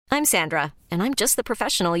I'm Sandra, and I'm just the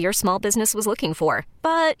professional your small business was looking for.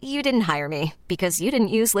 But you didn't hire me because you didn't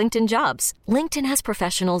use LinkedIn Jobs. LinkedIn has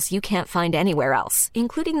professionals you can't find anywhere else,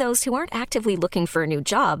 including those who aren't actively looking for a new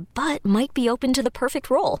job, but might be open to the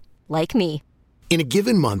perfect role, like me. In a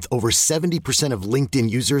given month, over 70% of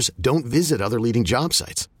LinkedIn users don't visit other leading job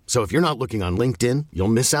sites. So if you're not looking on LinkedIn, you'll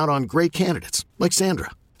miss out on great candidates like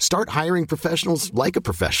Sandra. Start hiring professionals like a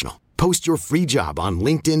professional. Post your free job on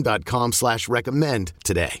linkedin.com/recommend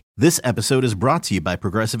today. This episode is brought to you by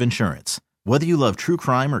Progressive Insurance. Whether you love true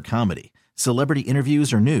crime or comedy, celebrity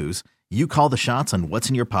interviews or news, you call the shots on what's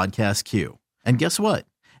in your podcast queue. And guess what?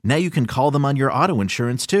 Now you can call them on your auto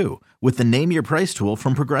insurance too with the Name Your Price tool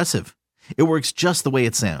from Progressive. It works just the way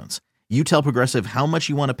it sounds. You tell Progressive how much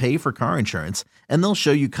you want to pay for car insurance, and they'll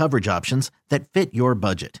show you coverage options that fit your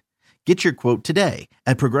budget. Get your quote today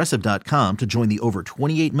at Progressive.com to join the over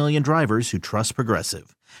 28 million drivers who trust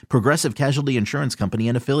Progressive. Progressive Casualty Insurance Company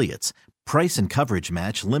and Affiliates. Price and coverage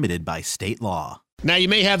match limited by state law. Now, you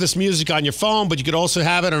may have this music on your phone, but you could also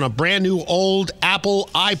have it on a brand new old Apple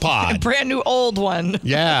iPod. A brand new old one.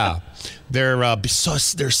 Yeah. They're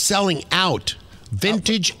selling out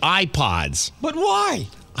vintage iPods. But why?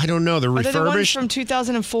 I don't know. They're Are refurbished. they the ones from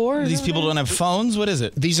 2004? These people don't have phones? What is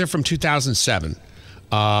it? These are from 2007.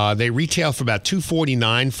 They retail for about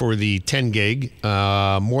 $249 for the 10 gig,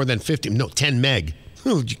 more than 10 meg.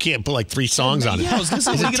 You can't put like 3 songs on it. Yeah, I was gonna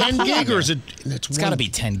say, is it 10 gig or is it? It's got to be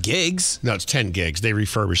 10 gigs. No, it's 10 gigs. They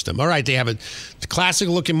refurbished them. All right, they have the classic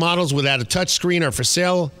looking models without a touch screen are for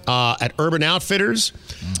sale at Urban Outfitters.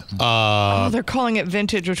 They're calling it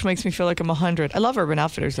vintage, which makes me feel like I'm 100. I love Urban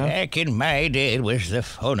Outfitters, though. Back in my day, it was the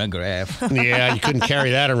phonograph. Yeah, you couldn't carry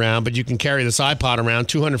that around, but you can carry this iPod around.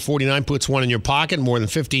 $249 puts one in your pocket more than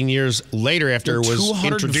 15 years later after it was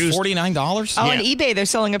introduced. $249? Oh, on eBay, they're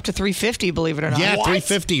selling up to $350, believe it or not. Yeah, What?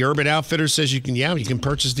 $350. Urban Outfitters says you can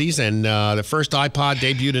purchase these. And the first iPod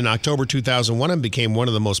debuted in October 2001 and became one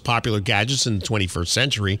of the most popular gadgets in the 21st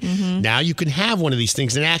century. Mm-hmm. Now you can have one of these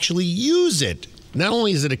things and actually use it. Not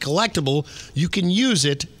only is it a collectible, you can use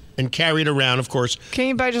it and carry it around, of course. Can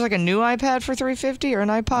you buy just like a new iPad for $350 or an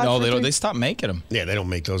iPod? No, they don't. They stopped making them. Yeah, they don't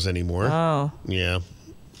make those anymore. Oh. Yeah.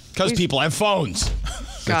 Because people have phones.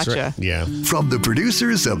 Gotcha. Right. Yeah. From the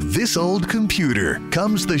producers of This Old Computer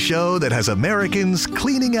comes the show that has Americans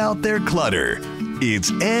cleaning out their clutter.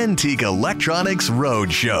 It's Antique Electronics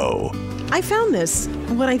Roadshow. I found this,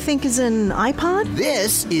 what I think is an iPod.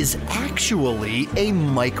 This is actually a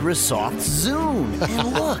Microsoft Zune.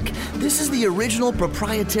 And look, this is the original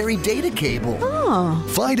proprietary data cable. Oh.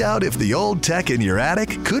 Find out if the old tech in your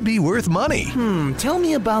attic could be worth money. Tell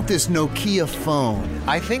me about this Nokia phone.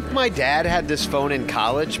 I think my dad had this phone in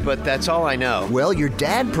college, but that's all I know. Well, your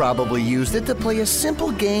dad probably used it to play a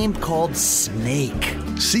simple game called Snake.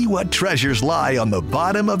 See what treasures lie on the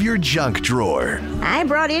bottom of your junk drawer. I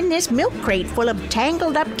brought in this milk crate full of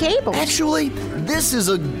tangled up cables. Actually, this is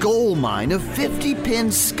a gold mine of 50-pin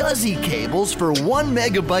SCSI cables for 1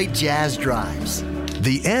 megabyte jazz drives.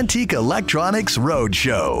 The Antique Electronics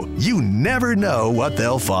Roadshow. You never know what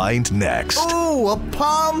they'll find next. Ooh, a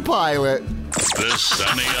Palm Pilot. The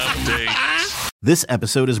Sunny Update. This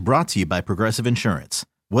episode is brought to you by Progressive Insurance.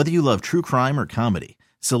 Whether you love true crime or comedy,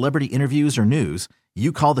 celebrity interviews or news,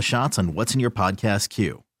 you call the shots on what's in your podcast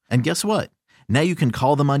queue. And guess what? Now you can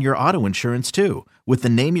call them on your auto insurance too with the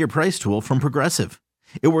Name Your Price tool from Progressive.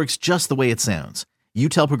 It works just the way it sounds. You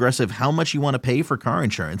tell Progressive how much you want to pay for car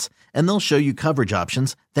insurance, and they'll show you coverage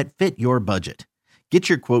options that fit your budget. Get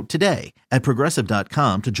your quote today at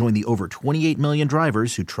Progressive.com to join the over 28 million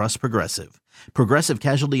drivers who trust Progressive. Progressive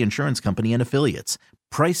Casualty Insurance Company and Affiliates.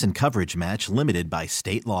 Price and coverage match limited by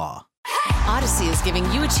state law. Odyssey is giving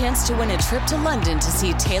you a chance to win a trip to London to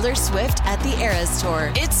see Taylor Swift at the Eras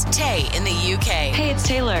Tour. It's Tay in the UK. Hey, it's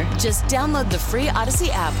Taylor. Just download the free Odyssey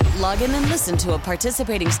app, log in and listen to a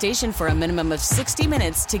participating station for a minimum of 60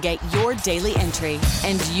 minutes to get your daily entry.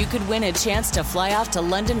 And you could win a chance to fly off to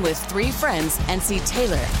London with 3 friends and see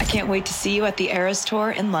Taylor. I can't wait to see you at the Eras Tour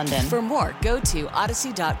in London. For more, go to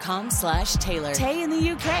odyssey.com/Taylor. Tay in the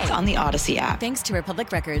UK. It's on the Odyssey app. Thanks to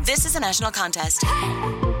Republic Records. This is a national contest.